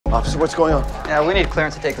Officer, what's going on? Yeah, we need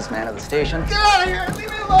clearance to take this man to the station. Get out of here!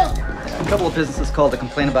 Leave me alone! A couple of businesses called to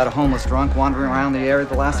complain about a homeless drunk wandering around the area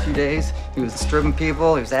the last few days. He was disturbing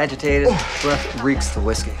people, he was agitated, breath reeks of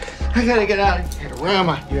whiskey. I gotta get out of here. Where am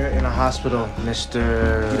I? You're in a hospital,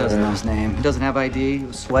 Mr. He doesn't know his name. He doesn't have ID. He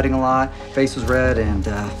was sweating a lot. Face was red, and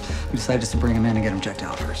we decided just to bring him in and get him checked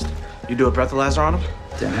out first. You do a breathalyzer on him?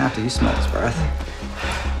 Didn't have to. You smelled his breath.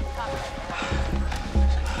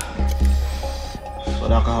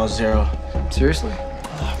 Blood alcohol is 0. Seriously?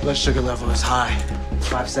 Blood sugar level is high.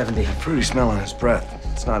 570. Fruity smell on his breath.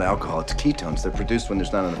 It's not alcohol, it's ketones. They're produced when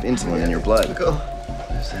there's not enough insulin in your blood. Go.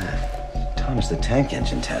 What is that? Thomas the Tank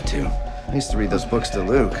Engine tattoo. I used to read those books to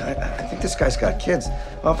Luke. I think this guy's got kids.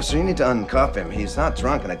 Officer, you need to uncuff him. He's not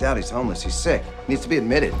drunk, and I doubt he's homeless. He's sick. He needs to be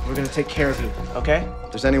admitted. We're gonna take care of you, okay?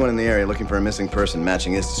 If there's anyone in the area looking for a missing person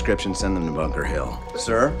matching his description, send them to Bunker Hill.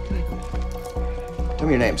 Sir? Tell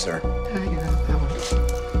me your name, sir.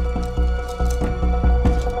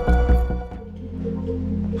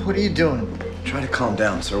 What are you doing? Try to calm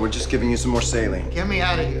down, sir. We're just giving you some more saline. Get me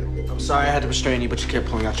out of here. I'm sorry I had to restrain you, but you kept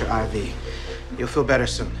pulling out your IV. You'll feel better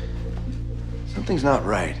soon. Something's not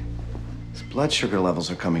right. His blood sugar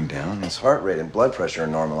levels are coming down. His heart rate and blood pressure are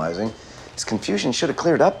normalizing. His confusion should have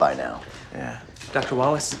cleared up by now. Yeah. Dr.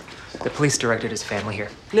 Wallace, the police directed his family here.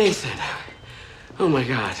 Nathan. Oh, my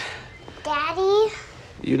God. Daddy?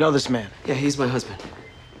 You know this man? Yeah, he's my husband.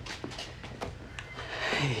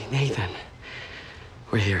 Hey, Nathan.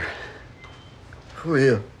 We're here. Who are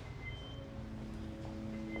you?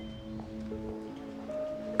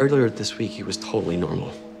 Earlier this week, he was totally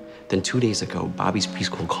normal. Then 2 days ago, Bobby's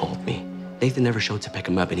preschool called me. Nathan never showed to pick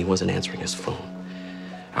him up, and he wasn't answering his phone.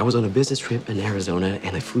 I was on a business trip in Arizona,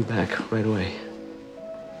 and I flew back right away.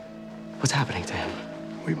 What's happening to him?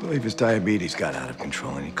 We believe his diabetes got out of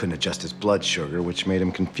control and he couldn't adjust his blood sugar, which made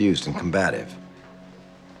him confused and combative.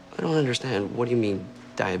 I don't understand. What do you mean,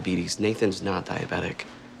 diabetes? Nathan's not diabetic.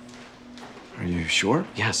 Are you sure?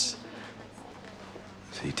 Yes.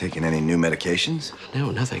 Is he taking any new medications?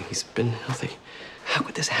 No, nothing. He's been healthy. How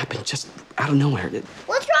could this happen just out of nowhere?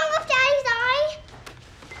 What's wrong with Daddy's eye?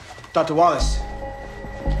 Dr. Wallace.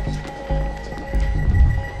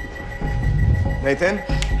 Nathan?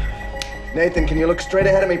 Nathan, can you look straight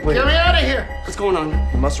ahead of me, please? Get me out of here! What's going on?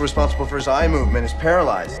 The muscle responsible for his eye movement is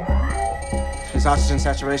paralyzed. His oxygen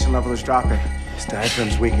saturation level is dropping. His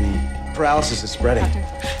diaphragm's weakening. Paralysis is spreading.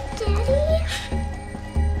 Daddy?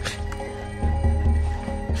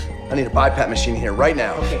 I need a BiPAP machine here right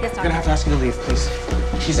now. Okay, we're gonna have to ask you to leave, please.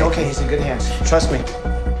 He's okay. He's in good hands. Trust me.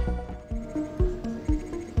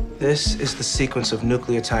 This is the sequence of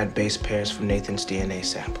nucleotide base pairs from Nathan's DNA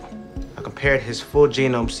sample. I compared his full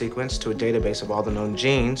genome sequence to a database of all the known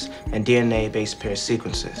genes and DNA base pair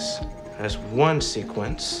sequences. There's one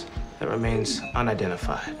sequence that remains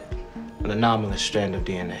unidentified, an anomalous strand of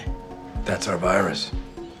DNA. That's our virus.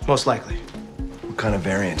 Most likely. What kind of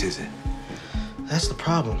variant is it? That's the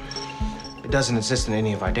problem. It doesn't exist in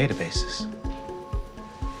any of our databases.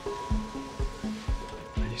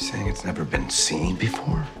 Are you saying it's never been seen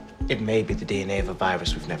before? It may be the DNA of a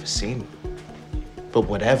virus we've never seen. But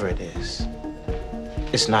whatever it is,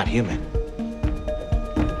 it's not human.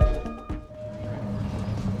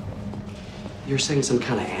 You're saying some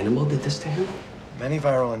kind of animal did this to him? Many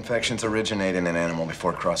viral infections originate in an animal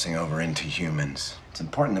before crossing over into humans. It's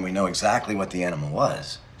important that we know exactly what the animal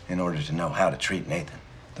was in order to know how to treat Nathan.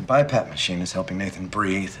 The BiPAP machine is helping Nathan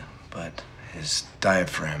breathe, but his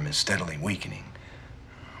diaphragm is steadily weakening.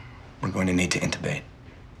 We're going to need to intubate.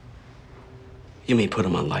 You mean put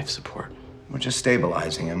him on life support? We're just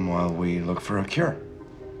stabilizing him while we look for a cure.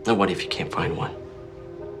 Now, what if you can't find one?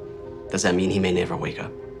 Does that mean he may never wake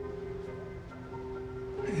up?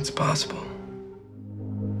 It's possible.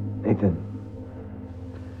 Nathan.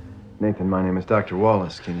 Nathan, my name is Dr.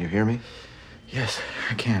 Wallace. Can you hear me? Yes,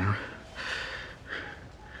 I can.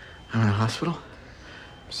 I'm in a hospital?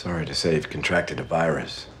 Sorry to say you've contracted a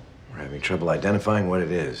virus. We're having trouble identifying what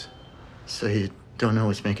it is. So you don't know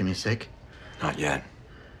what's making me sick? Not yet.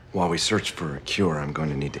 While we search for a cure, I'm going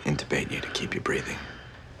to need to intubate you to keep you breathing.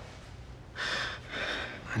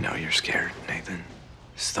 I know you're scared, Nathan.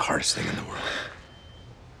 This is the hardest thing in the world.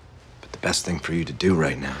 But the best thing for you to do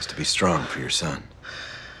right now is to be strong for your son.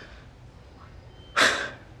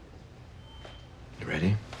 You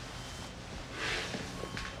ready?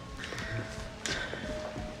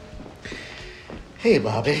 Hey,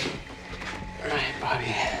 Bobby. All right,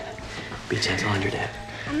 Bobby. Be gentle on your dad.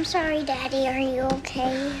 I'm sorry, Daddy. Are you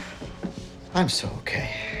okay? I'm so okay.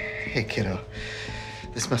 Hey, kiddo.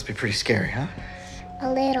 This must be pretty scary, huh?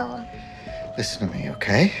 A little. Listen to me,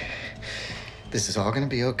 okay? This is all gonna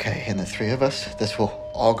be okay, and the three of us, this will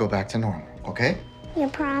all go back to normal, okay? You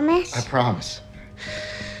promise? I promise.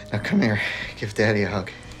 Now come here, give Daddy a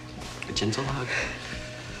hug. A gentle hug.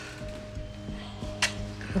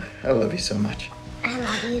 I love you so much. I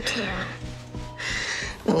love you too.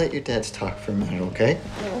 Now let your dads talk for a minute, okay?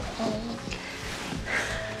 Okay.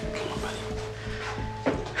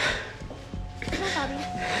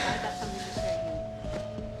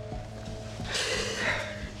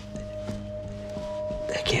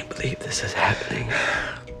 I can't believe this is happening.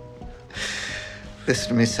 Listen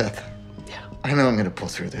to me, Seth. Yeah. I know I'm gonna pull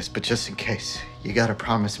through this, but just in case, you gotta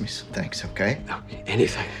promise me some things, okay? Okay,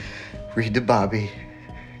 anything. Read to Bobby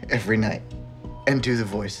every night and do the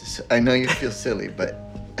voices. I know you feel silly, but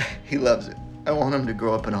he loves it. I want him to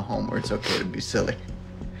grow up in a home where it's okay to be silly.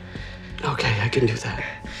 Okay, I can do that.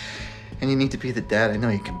 And you need to be the dad I know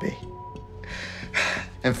you can be.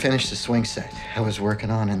 And finish the swing set I was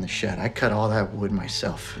working on in the shed. I cut all that wood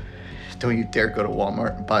myself. Don't you dare go to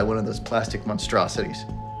Walmart and buy one of those plastic monstrosities.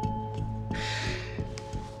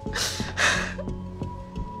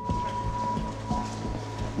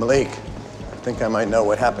 Malik, I think I might know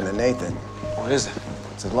what happened to Nathan. What is it?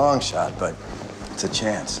 It's a long shot, but it's a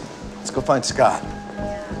chance. Let's go find Scott.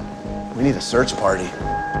 We need a search party.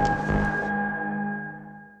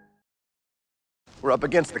 We're up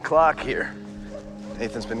against the clock here.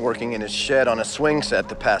 Nathan's been working in his shed on a swing set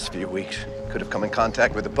the past few weeks. Could have come in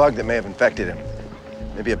contact with a bug that may have infected him.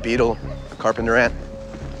 Maybe a beetle, a carpenter ant.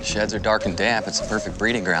 Sheds are dark and damp. It's a perfect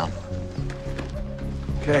breeding ground.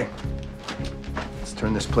 Okay. Let's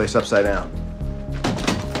turn this place upside down.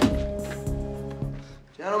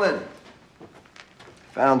 Gentlemen,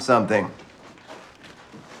 found something.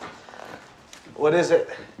 What is it?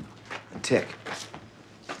 A tick.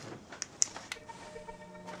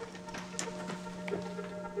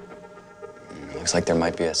 Looks like there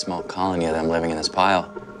might be a small colony of them living in this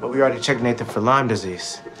pile. But we already checked Nathan for Lyme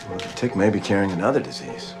disease. Well, the tick may be carrying another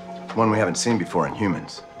disease. One we haven't seen before in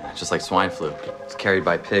humans. Just like swine flu. It's carried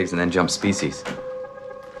by pigs and then jumps species.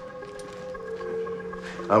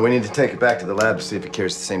 We need to take it back to the lab to see if it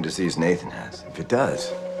carries the same disease Nathan has. If it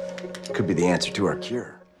does, it could be the answer to our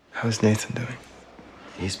cure. How's Nathan doing?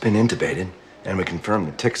 He's been intubated, and we confirmed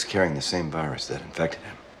the tick's carrying the same virus that infected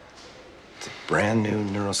him. It's a brand new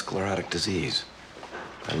neurosclerotic disease.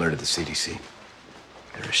 I alerted the CDC.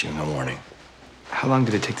 They're issuing a warning. How long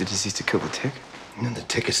did it take the disease to kill the tick? And the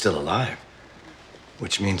tick is still alive,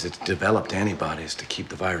 which means it's developed antibodies to keep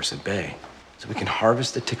the virus at bay. So we can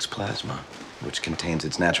harvest the tick's plasma, which contains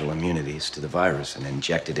its natural immunities to the virus, and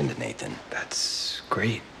inject it into Nathan. That's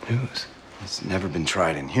great news. It's never been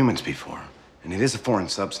tried in humans before. And it is a foreign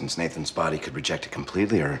substance. Nathan's body could reject it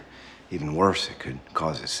completely, or even worse, it could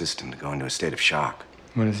cause his system to go into a state of shock.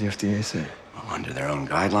 What does the FDA say? Well, under their own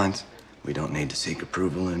guidelines, we don't need to seek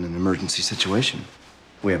approval in an emergency situation.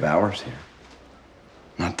 We have hours here,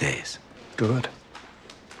 not days. Good.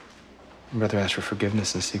 I'd rather ask for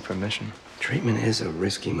forgiveness than seek permission. Treatment is a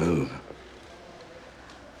risky move.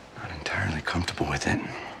 Not entirely comfortable with it.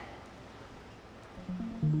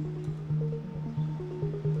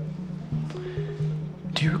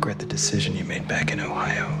 Do you regret the decision you made back in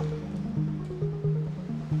Ohio?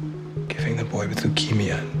 Giving the boy with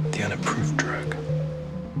leukemia the unapproved drug?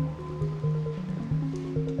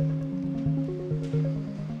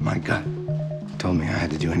 My gut told me I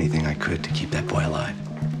had to do anything I could to keep that boy alive.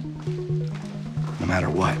 No matter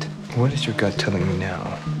what. What is your gut telling me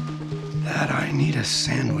now? That I need a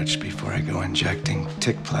sandwich before I go injecting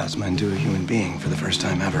tick plasma into a human being for the first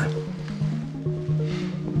time ever. At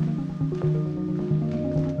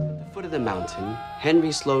the foot of the mountain,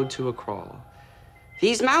 Henry slowed to a crawl.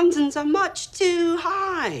 "These mountains are much too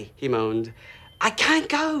high," he moaned. "I can't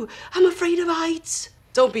go. I'm afraid of heights."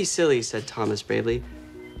 "Don't be silly," said Thomas bravely.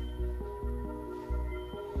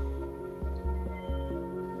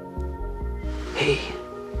 Hey.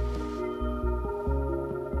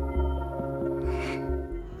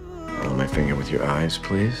 Follow my finger with your eyes,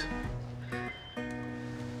 please.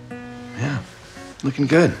 Yeah, looking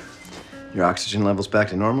good. Your oxygen level's back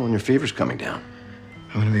to normal and your fever's coming down.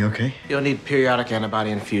 I'm gonna be okay? You'll need periodic antibody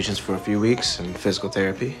infusions for a few weeks and physical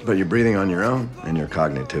therapy. But you're breathing on your own and your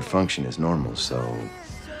cognitive function is normal, so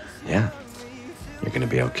yeah, you're gonna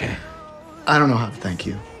be okay. I don't know how to thank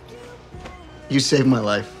you. You saved my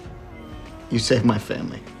life. You saved my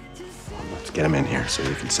family. Let's get him in here so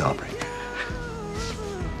we can celebrate.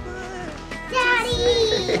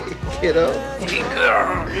 Daddy! Kiddo. Hey,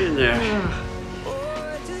 girl, in there.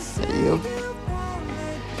 Hey, you.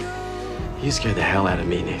 You scared the hell out of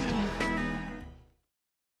me, Nathan.